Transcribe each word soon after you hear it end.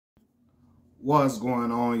What's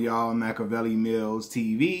going on, y'all? Machiavelli Mills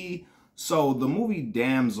TV. So the movie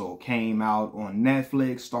Damsel came out on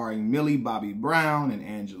Netflix starring Millie Bobby Brown and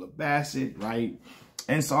Angela Bassett, right?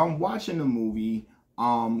 And so I'm watching the movie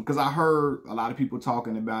because I heard a lot of people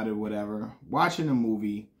talking about it, whatever. Watching the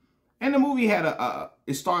movie, and the movie had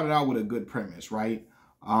it started out with a good premise, right?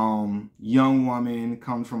 Young woman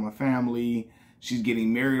comes from a family. She's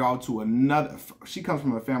getting married off to another. She comes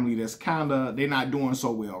from a family that's they're not doing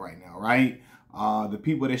so well right now, right? The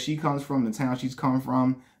people that she comes from, the town she's come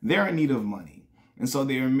from, they're in need of money. And so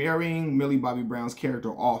they're marrying Millie Bobby Brown's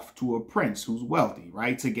character off to a prince who's wealthy,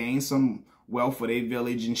 right? To gain some wealth for their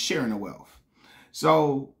village and sharing the wealth.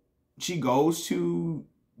 So she goes to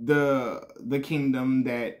the kingdom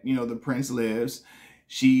that, you know, the prince lives.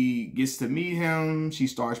 She gets to meet him. She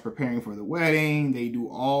starts preparing for the wedding. They do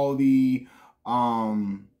all the,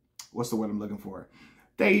 what's the word I'm looking for?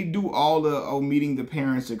 They do all the meeting the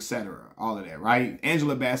parents, etc. All of that, right?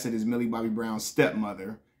 Angela Bassett is Millie Bobby Brown's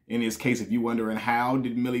stepmother. In this case, if you're wondering how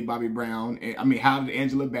did how did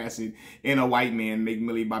Angela Bassett and a white man make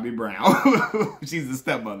Millie Bobby Brown? She's the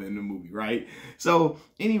stepmother in the movie, right? So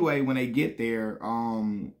anyway, when they get there,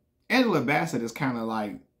 Angela Bassett is kind of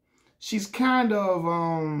like, she's kind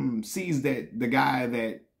of sees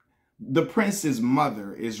that the prince's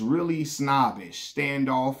mother is really snobbish,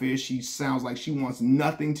 standoffish. She sounds like she wants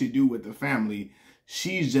nothing to do with the family.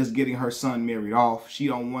 She's just getting her son married off. She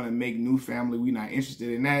don't want to make new family. We're not interested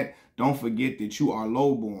in that. Don't forget that you are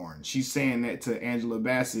lowborn. She's saying that to Angela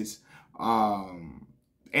Bassett's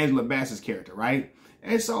character, right?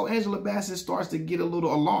 And so Angela Bassett starts to get a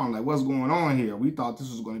little alarmed, like, what's going on here? We thought this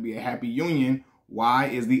was going to be a happy union. Why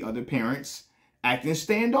is the other parents acting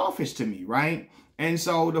standoffish to me, right? And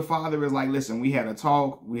so the father is like, listen, we had a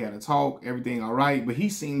talk, everything all right, but he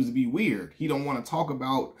seems to be weird. He don't want to talk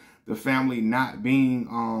about the family not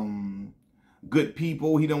being good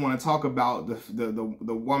people. He don't want to talk about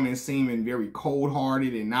the woman seeming very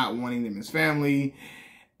cold-hearted and not wanting them as family.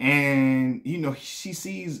 And, you know,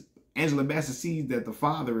 Angela Bassett sees that the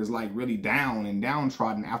father is like really down and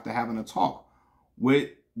downtrodden after having a talk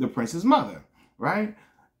with the prince's mother, right?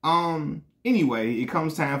 Anyway, it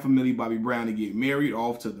comes time for Millie Bobby Brown to get married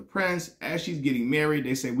off to the prince. As she's getting married,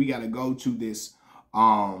 they say, we got to go to this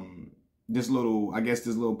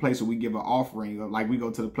little place where we give an offering. Like, we go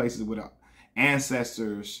to the places with our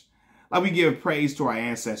ancestors. Like, we give praise to our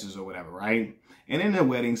ancestors or whatever, right? And in the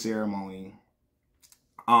wedding ceremony,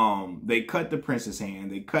 they cut the prince's hand.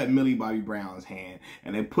 They cut Millie Bobby Brown's hand.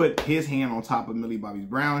 And they put his hand on top of Millie Bobby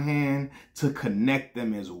Brown's hand to connect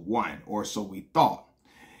them as one, or so we thought.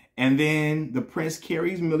 And then the prince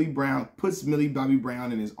carries Millie Brown, puts Millie Bobby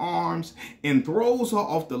Brown in his arms, and throws her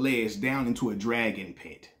off the ledge down into a dragon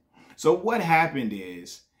pit. So what happened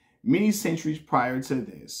is, many centuries prior to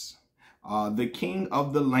this, the king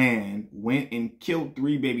of the land went and killed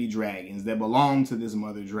 3 baby dragons that belonged to this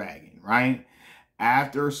mother dragon, right?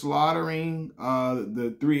 After slaughtering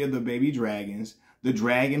the 3 of the baby dragons, the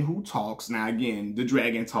dragon who talks, now again, the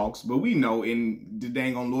dragon talks, but we know in the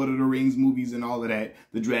dang on Lord of the Rings movies and all of that,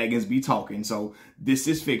 the dragons be talking. So this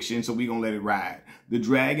is fiction, so we gonna let it ride. The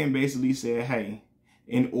dragon basically said, hey,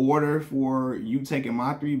 in order for you taking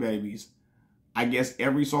my 3 babies, I guess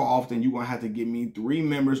every so often you're gonna have to give me 3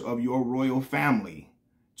 members of your royal family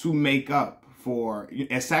to make up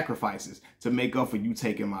as sacrifices to make up for you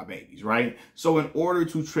taking my babies, right? So in order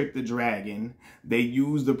to trick the dragon, they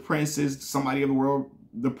used the princes, somebody of the world,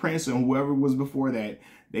 the prince and whoever was before that,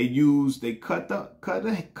 they cut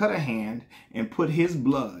a hand and put his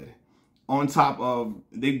blood on top of,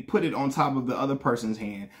 they put it on top of the other person's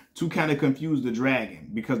hand to kind of confuse the dragon,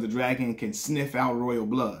 because the dragon can sniff out royal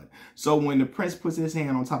blood. So when the prince puts his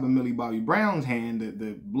hand on top of Millie Bobby Brown's hand,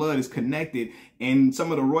 the blood is connected and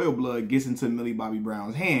some of the royal blood gets into Millie Bobby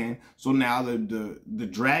Brown's hand. So now the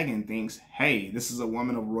dragon thinks, hey, this is a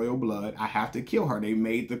woman of royal blood. I have to kill her. They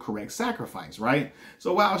made the correct sacrifice, right?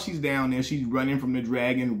 So while she's down there, she's running from the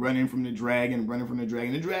dragon, running from the dragon, running from the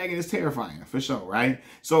dragon. The dragon is terrifying for sure, right?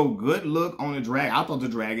 So good look on the dragon. I thought the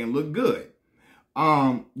dragon looked good.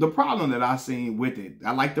 The problem that I seen with it,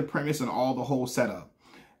 I like the premise and all the whole setup.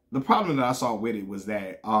 The problem that I saw with it was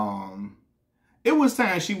that it was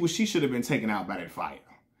time she should have been taken out by that fire.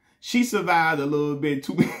 She survived a little bit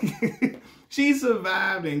too she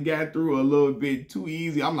survived and got through a little bit too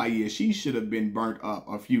easy. I'm like, yeah, she should have been burnt up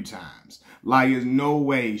a few times. Like, there's no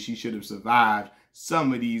way she should have survived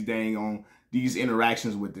some of these these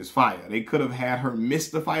interactions with this fire. They could have had her miss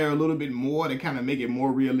the fire a little bit more to kind of make it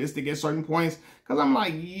more realistic at certain points. Because I'm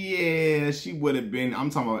like, yeah, she would have been, I'm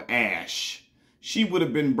talking about ash. She would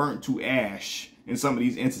have been burnt to ash in some of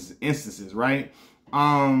these instances, right?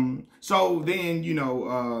 So then, you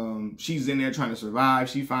know, she's in there trying to survive.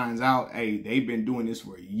 She finds out, hey, they've been doing this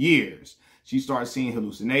for years. She starts seeing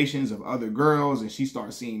hallucinations of other girls, and she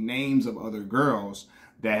starts seeing names of other girls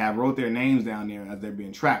that have wrote their names down there as they're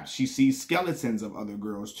being trapped. She sees skeletons of other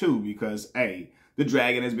girls too, because, hey, the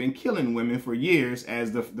dragon has been killing women for years,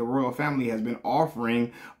 as the royal family has been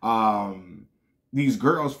offering these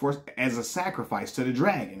girls as a sacrifice to the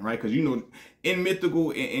dragon, right? Because, you know, in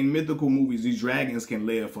mythical movies, these dragons can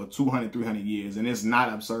live for 200, 300 years, and it's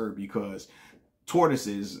not absurd because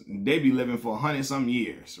tortoises, they be living for 100-some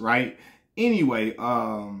years, right? Anyway,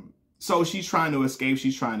 so she's trying to escape.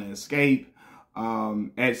 She's trying to escape.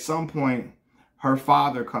 At some point, her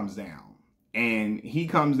father comes down, and he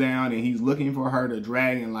comes down and he's looking for her. The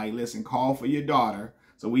dragon, like, listen, call for your daughter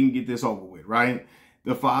so we can get this over with, right?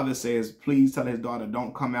 The father says, please tell his daughter,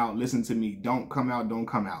 don't come out. Listen to me. Don't come out. Don't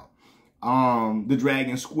come out. The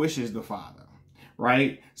dragon squishes the father,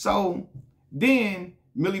 right? So then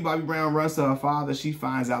Millie Bobby Brown runs to her father. She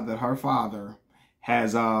finds out that her father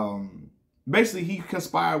has, basically he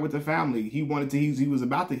conspired with the family. He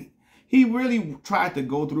really tried to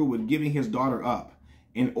go through with giving his daughter up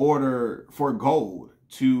in order for gold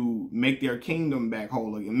to make their kingdom back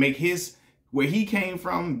whole again, make where he came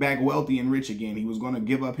from back wealthy and rich again. He was going to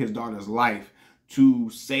give up his daughter's life to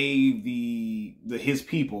save his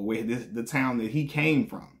people, the town that he came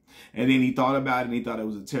from. And then he thought about it, and he thought it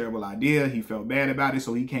was a terrible idea. He felt bad about it,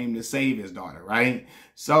 so he came to save his daughter, right?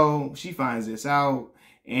 So she finds this out,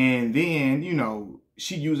 and then, you know,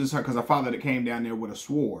 she uses her, because her father that came down there with a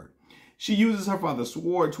sword. She uses her father's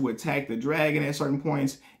sword to attack the dragon at certain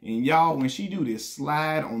points. And y'all, when she do this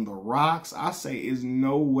slide on the rocks, I say, is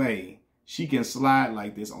no way she can slide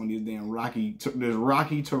like this on this damn rocky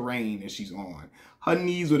terrain that she's on. Her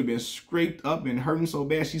knees would have been scraped up and hurting so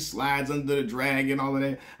bad. She slides under the dragon, all of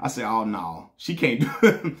that. I say, oh no, she can't do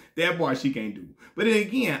it. That part she can't do. But then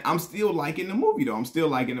again, I'm still liking the movie though. I'm still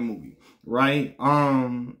liking the movie, right?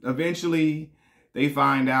 Eventually they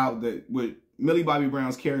find out that with Millie Bobby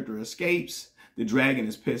Brown's character escapes, the dragon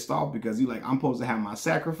is pissed off because he's like, I'm supposed to have my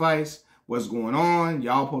sacrifice. What's going on?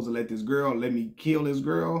 Y'all supposed to let me kill this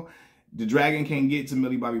girl. The dragon can't get to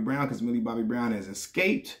Millie Bobby Brown because Millie Bobby Brown has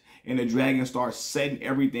escaped, and the dragon starts setting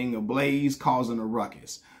everything ablaze, causing a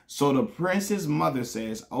ruckus. So the prince's mother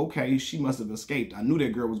says, okay, she must have escaped. I knew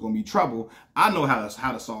that girl was going to be trouble. I know how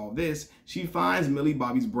to solve this. She finds Millie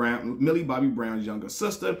Bobby Brown's younger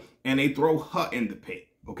sister, and they throw her in the pit,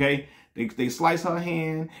 okay? They slice her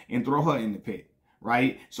hand and throw her in the pit.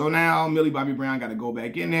 Right? So now Millie Bobby Brown got to go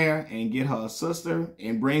back in there and get her sister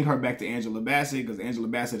and bring her back to Angela Bassett, because Angela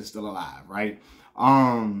Bassett is still alive, right?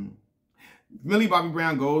 Millie Bobby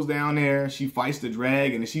Brown goes down there. She fights the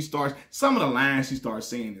dragon, and some of the lines she starts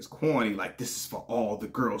saying is corny, like, this is for all the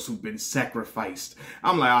girls who've been sacrificed.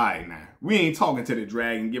 I'm like, all right, now, we ain't talking to the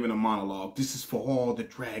dragon, giving a monologue. This is for all the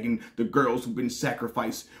girls who've been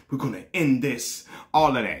sacrificed. We're going to end this,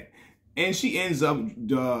 all of that. And she ends up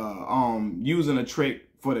using a trick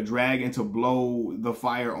for the dragon to blow the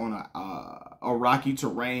fire on a rocky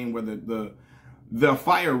terrain where the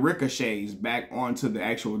fire ricochets back onto the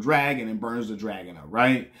actual dragon and burns the dragon up,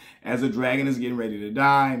 right? As the dragon is getting ready to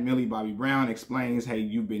die, Millie Bobby Brown explains, hey,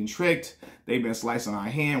 you've been tricked. They've been slicing our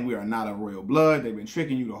hand. We are not of royal blood. They've been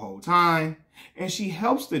tricking you the whole time. And she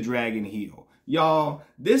helps the dragon heal. Y'all,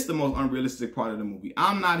 this is the most unrealistic part of the movie.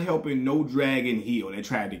 I'm not helping no dragon heal that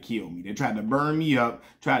tried to kill me. They tried to burn me up,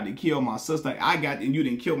 tried to kill my sister. And you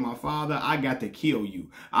didn't kill my father. I got to kill you.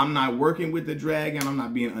 I'm not working with the dragon. I'm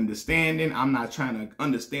not being understanding. I'm not trying to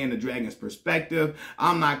understand the dragon's perspective.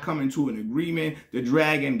 I'm not coming to an agreement. The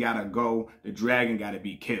dragon gotta go. The dragon gotta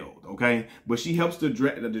be killed, okay? But she helps the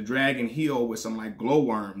dragon heal with some like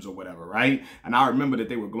glowworms or whatever, right? And I remember that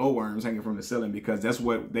they were glowworms hanging from the ceiling because that's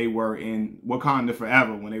what they were in Wakanda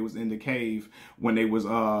Forever when they was in the cave, when they was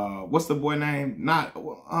what's the boy name? Not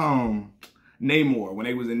Namor. When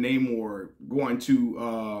they was in Namor going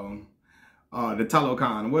to the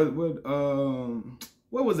Talokan.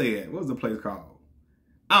 What was they at? What was the place called?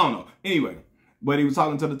 I don't know. Anyway, but he was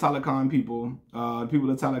talking to the Talokan people, people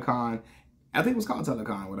of Talokan. I think it was called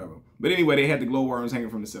Talokan, whatever. But anyway, they had the glowworms hanging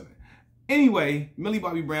from the ceiling. Anyway, Millie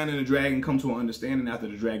Bobby Brown and the dragon come to an understanding after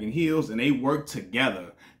the dragon heals, and they work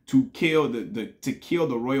together to kill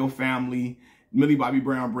the royal family. Millie Bobby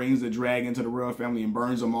Brown brings the dragon to the royal family and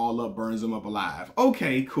burns them all up, burns them up alive.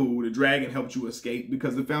 Okay, cool. The dragon helped you escape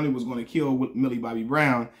because the family was going to kill Millie Bobby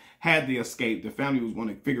Brown. Had they escaped, the family was going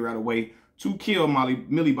to figure out a way to kill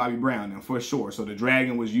Millie Bobby Brown, and for sure. So the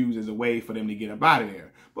dragon was used as a way for them to get up out of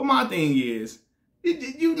there. But my thing is,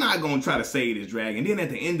 You're not going to try to save this dragon. Then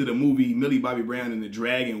at the end of the movie, Millie Bobby Brown and the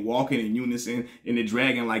dragon walking in unison, and the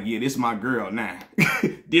dragon like, yeah, this my girl now.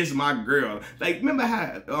 This my girl. Like, remember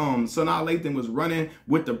how Sanaa Lathan was running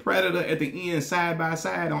with the Predator at the end side by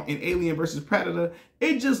side in Alien versus Predator?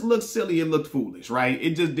 It just looked silly. It looked foolish, right?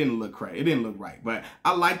 It just didn't look right. It didn't look right. But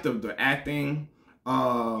I liked the acting.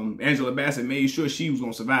 Angela Bassett made sure she was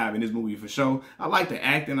gonna survive in this movie for sure. I like the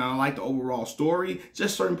acting and I like the overall story.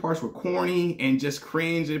 Just certain parts were corny and just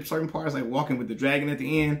cringe. Certain parts like walking with the dragon at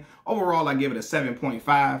the end. Overall, I give it a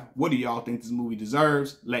 7.5. What do y'all think this movie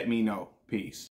deserves? Let me know. Peace.